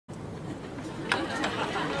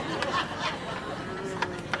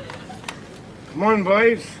Come on,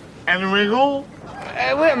 boys. In we go.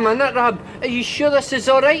 Wait a minute, Rab. Are you sure this is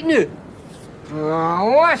all right now?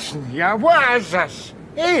 Oh, listen here. What is this?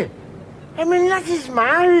 Hey, I mean, this is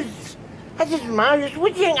marriage. This is marriage.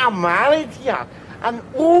 What do you think I'm married here? An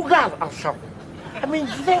ogre or something? I mean,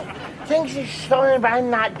 do you think she's standing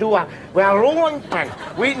behind that door with a rolling pin,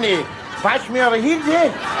 waiting to bash me over the head, eh?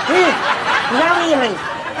 Hey, is that what you think?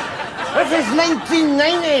 This is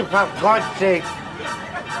 1990, for God's sake.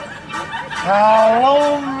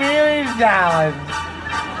 Hello, Mary, darling.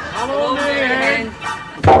 Hello, Mary.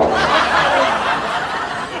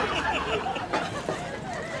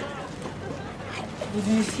 Did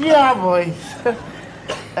you see that, boys?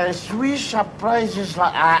 It's wee surprises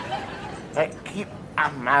like that that keep a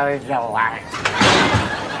marriage alive.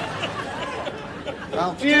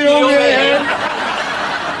 Well, See you over here.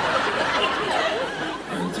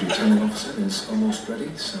 And the returning officer is almost ready,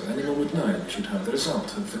 so any moment now we should have the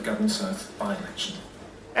result of the Govan South by-election.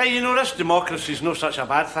 Hey, you know, this democracy's no such a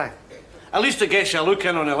bad thing. At least it gets you a look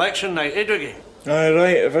in on election night, eh, Dougie? Aye,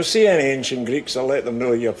 right. If I see any ancient Greeks, I'll let them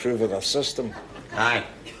know you approve of their system. aye.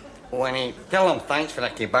 Winnie, tell them thanks for the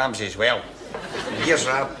kebabs as well. Here's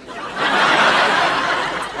Rab.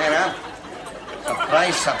 Hey, Rab.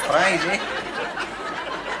 Surprise, surprise, eh?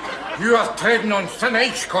 You are treading on thin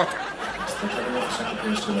ice, Scott. The returning officer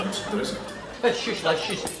prepares to announce the result. Shush, lad,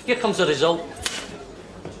 shush. Here comes the result.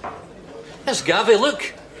 It's Gavi,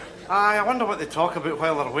 look. Aye, I wonder what they talk about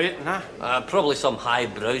while they're waiting, huh? Probably some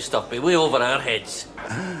highbrow stuff, but way over our heads.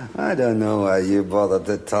 I don't know why you bothered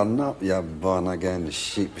to turn up, you born-again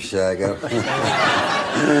sheepshagger.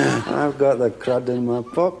 I've got the crud in my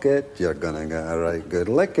pocket. You're gonna get a right good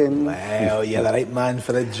licking. Well, you're the right man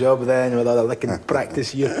for the job then, with all the licking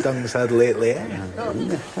practice your tongue's had lately, eh?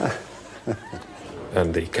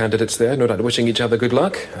 And the candidates there, no doubt wishing each other good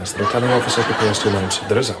luck as the returning officer prepares to announce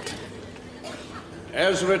the result.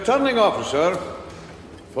 As returning officer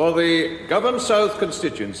for the Govan South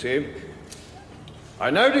constituency, I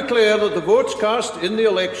now declare that the votes cast in the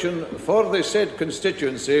election for the said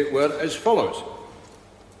constituency were as follows.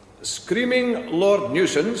 Screaming Lord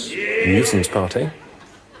Nuisance. Yeah. Nuisance Party.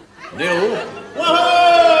 Nil.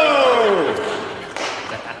 Whoa!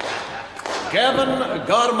 Gavin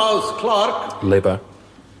Garmouth Clark. Labour.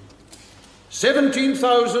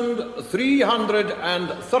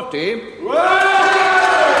 17,330.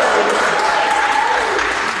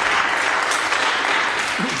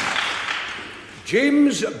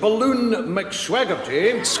 James Balloon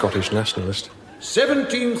McSwaggerty. Scottish nationalist.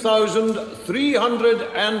 17,333.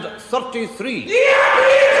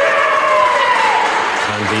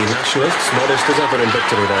 And the nationalists, modest as ever in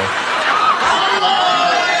victory there.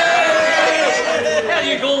 There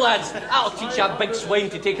you go, lads. That'll teach that big swine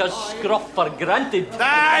to take us scruff for granted.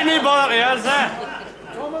 Any bother here, is it?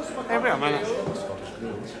 Hey, wait a minute.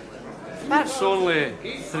 That's only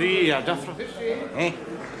 3 years different. Eh?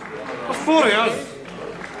 Well, 4 years.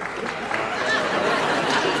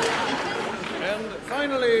 And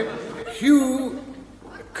finally, Hugh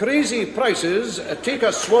Crazy Prices take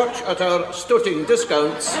a swatch at our stoating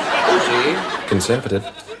discounts. Say, Conservative.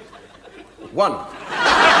 1.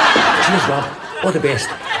 Cheers, Rob. All the best.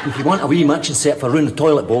 If you want a wee matching set for round the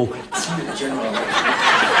toilet bowl. See you at the general election.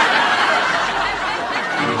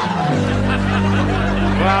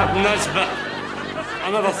 Rab Nesbitt. I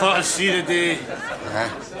never thought I'd see the day.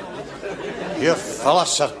 You're full of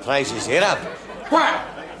surprises, eh, Rab? What?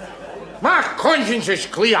 My conscience is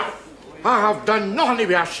clear. I have done nothing to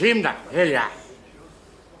be ashamed of. Here you are.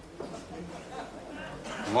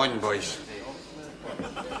 Come on, boys.